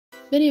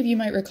Many of you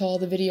might recall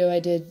the video I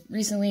did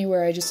recently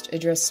where I just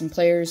addressed some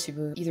players who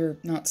were either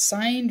not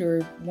signed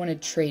or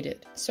wanted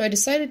traded. So I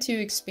decided to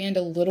expand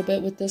a little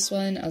bit with this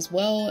one as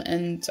well,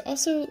 and to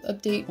also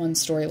update one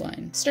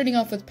storyline. Starting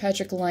off with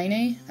Patrik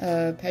Laine.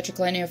 Patrik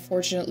Laine,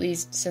 unfortunately,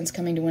 since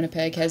coming to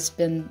Winnipeg, has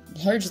been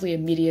largely a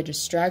media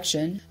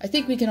distraction. I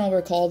think we can all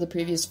recall the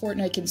previous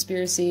Fortnite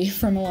conspiracy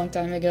from a long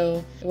time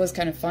ago. It was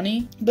kind of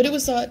funny, but it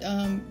was thought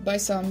by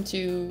some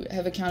to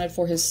have accounted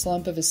for his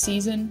slump of a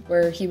season,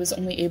 where he was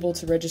only able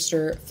to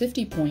register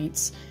 50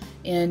 points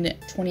in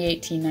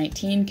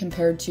 2018-19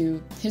 compared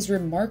to his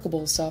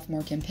remarkable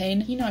sophomore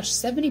campaign. He notched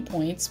 70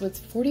 points, with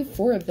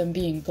 44 of them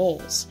being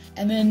goals.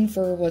 And then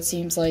for what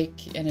seems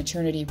like an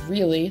eternity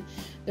really,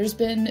 there's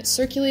been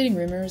circulating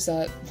rumors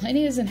that Laine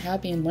isn't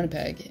happy in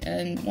Winnipeg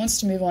and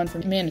wants to move on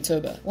from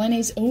Manitoba.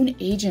 Laine's own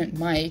agent,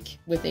 Mike,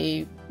 with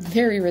a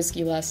very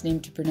risky last name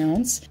to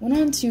pronounce, went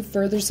on to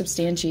further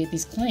substantiate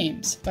these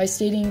claims by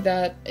stating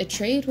that a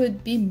trade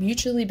would be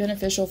mutually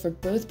beneficial for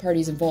both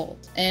parties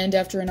involved. And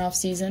after an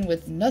off-season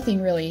with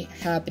nothing really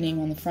happening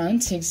on the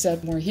front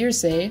except more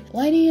hearsay,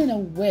 Laine in a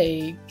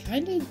way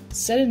kinda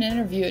said in an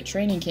interview at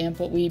training camp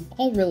what we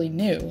all really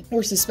knew,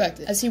 or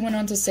suspected, as he went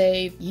on to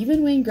say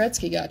even Wayne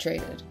Gretzky got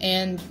traded,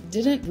 and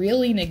didn't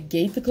really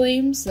negate the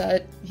claims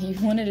that he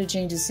wanted to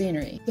change his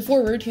scenery. The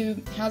forward, who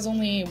has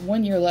only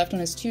 1 year left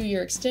on his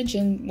 2-year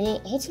extension,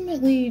 will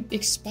ultimately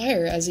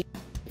expire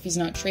if he's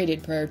not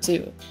traded prior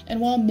to.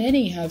 And while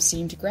many have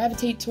seemed to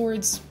gravitate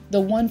towards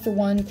the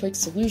one-for-one quick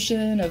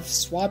solution of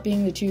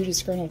swapping the two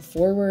disgruntled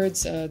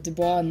forwards,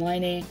 Dubois and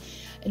Laine,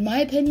 in my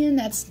opinion,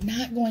 that's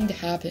not going to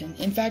happen.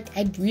 In fact,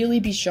 I'd really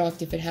be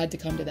shocked if it had to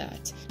come to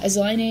that. As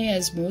Laine,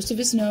 as most of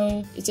us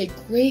know, is a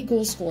great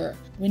goal scorer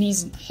when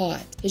he's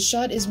hot. His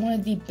shot is one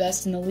of the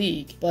best in the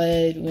league,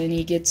 but when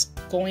he gets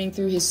going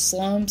through his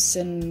slumps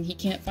and he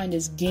can't find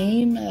his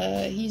game,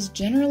 he's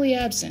generally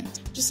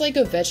absent. Just like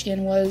Ovechkin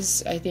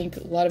was, I think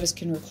a lot of us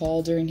can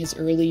recall during his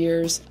early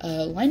years,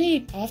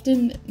 Laine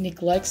often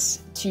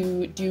neglects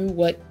to do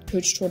what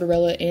Coach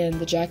Tortorella and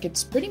the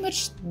Jackets pretty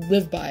much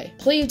live by: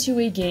 play a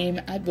two-way game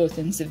at both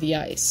ends of the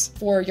ice.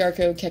 For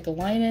Jarkko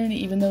Kekalainen,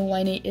 even though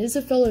Laine is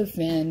a fellow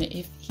fan,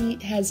 if he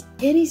has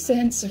any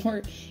sense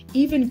or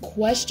even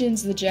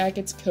questions the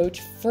Jackets coach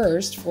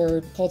first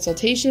for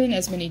consultation,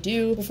 as many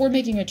do, before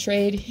making a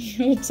trade,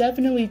 he'll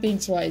definitely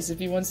think twice if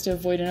he wants to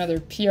avoid another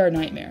PR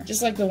nightmare,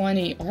 just like the one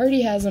he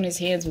already has on his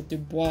hands with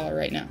Dubois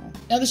right now.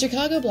 Now, the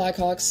Chicago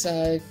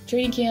Blackhawks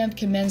training camp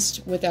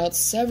commenced without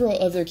several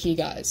of their key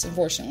guys,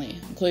 unfortunately,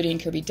 including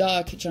Kirby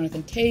Dach,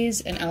 Jonathan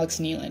Toews, and Alex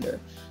Nylander,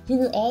 who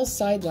were all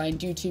sidelined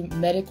due to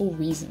medical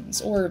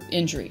reasons or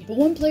injury. But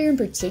one player in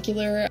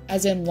particular,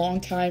 as in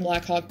longtime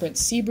Blackhawk Brent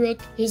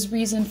Seabrook, his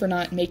reason for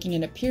not making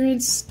an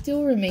appearance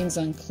still remains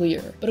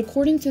unclear. But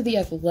according to The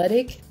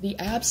Athletic, the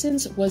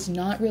absence was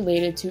not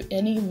related to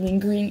any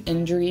lingering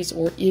injuries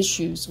or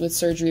issues with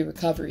surgery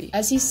recovery,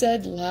 as he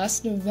said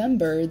last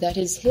November that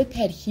his hip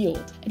had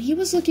healed, and he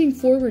was looking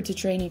forward to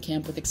training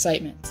camp with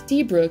excitement.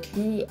 Seabrook,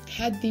 who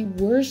had the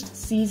worst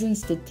season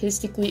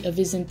statistically of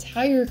his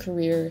entire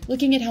career,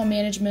 looking at how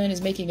management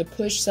is making a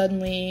push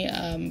suddenly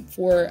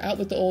for out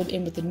with the old,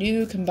 in with the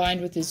new,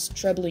 combined with his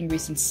troubling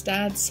recent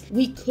stats,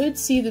 we could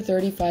see the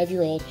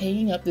 35-year-old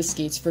hanging up the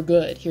skates for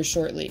good here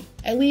shortly.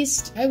 At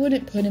least, I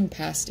wouldn't put him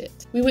past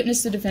it. We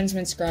witnessed the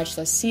defenseman scratch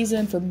last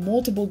season for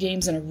multiple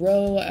games in a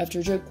row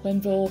after Joe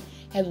Quenneville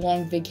had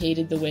long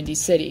vacated the Windy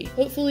City.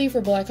 Hopefully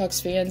for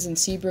Blackhawks fans and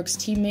Seabrook's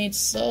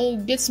teammates, they'll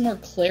get some more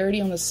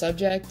clarity on the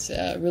subject,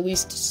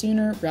 released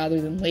sooner rather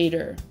than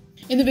later.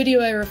 In the video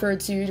I referred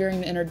to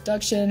during the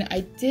introduction, I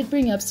did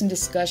bring up some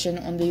discussion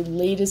on the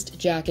latest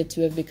Jacket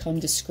to have become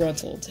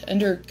disgruntled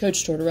under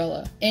Coach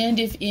Tortorella. And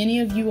if any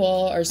of you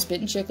all are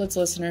Spittin' Chicklets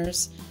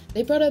listeners,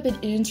 they brought up an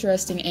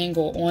interesting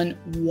angle on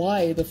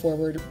why the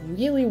forward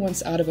really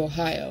wants out of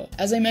Ohio.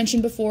 As I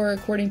mentioned before,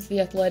 according to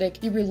The Athletic,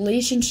 the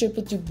relationship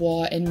with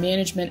Dubois and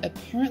management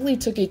apparently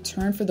took a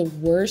turn for the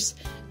worse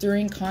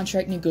during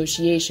contract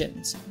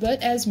negotiations,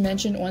 but as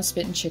mentioned on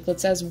Spittin'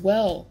 Chicklets as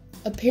well.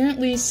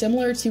 Apparently,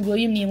 similar to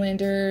William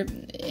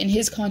Nylander in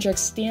his contract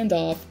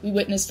standoff we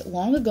witnessed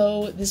long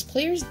ago, this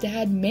player's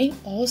dad may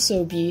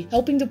also be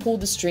helping to pull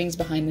the strings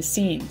behind the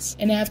scenes.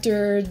 And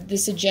after the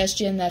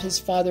suggestion that his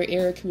father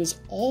Eric, who is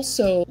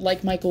also,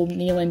 like Michael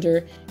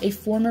Nylander, a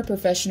former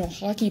professional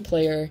hockey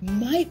player,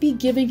 might be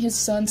giving his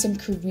son some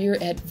career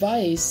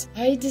advice,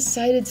 I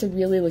decided to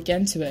really look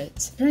into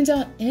it. Turns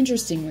out,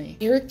 interestingly,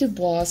 Eric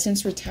Dubois,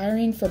 since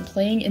retiring from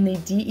playing in the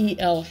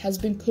DEL, has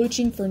been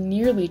coaching for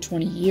nearly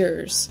 20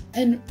 years.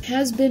 And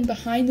has been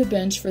behind the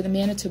bench for the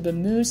Manitoba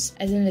Moose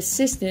as an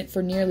assistant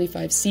for nearly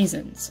 5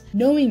 seasons.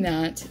 Knowing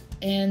that,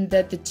 and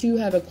that the two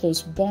have a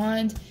close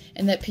bond,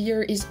 and that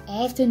Pierre is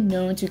often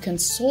known to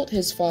consult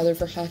his father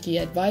for hockey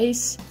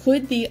advice,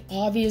 could the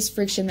obvious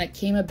friction that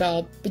came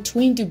about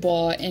between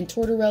Dubois and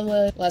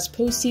Tortorella last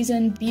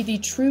postseason be the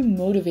true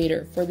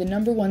motivator for the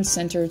number one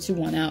center to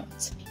want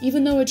out?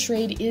 Even though a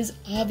trade is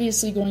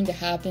obviously going to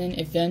happen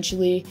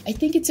eventually, I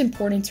think it's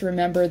important to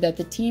remember that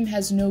the team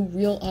has no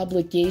real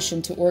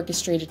obligation to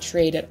orchestrate a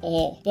trade at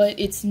all. But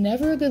it's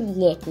never a good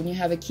look when you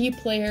have a key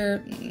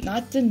player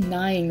not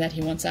denying that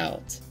he wants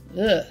out.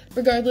 Ugh.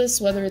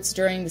 Regardless, whether it's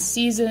during the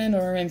season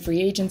or in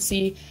free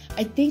agency,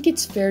 I think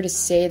it's fair to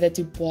say that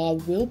Dubois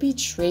will be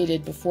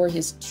traded before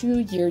his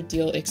 2-year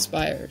deal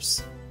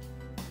expires.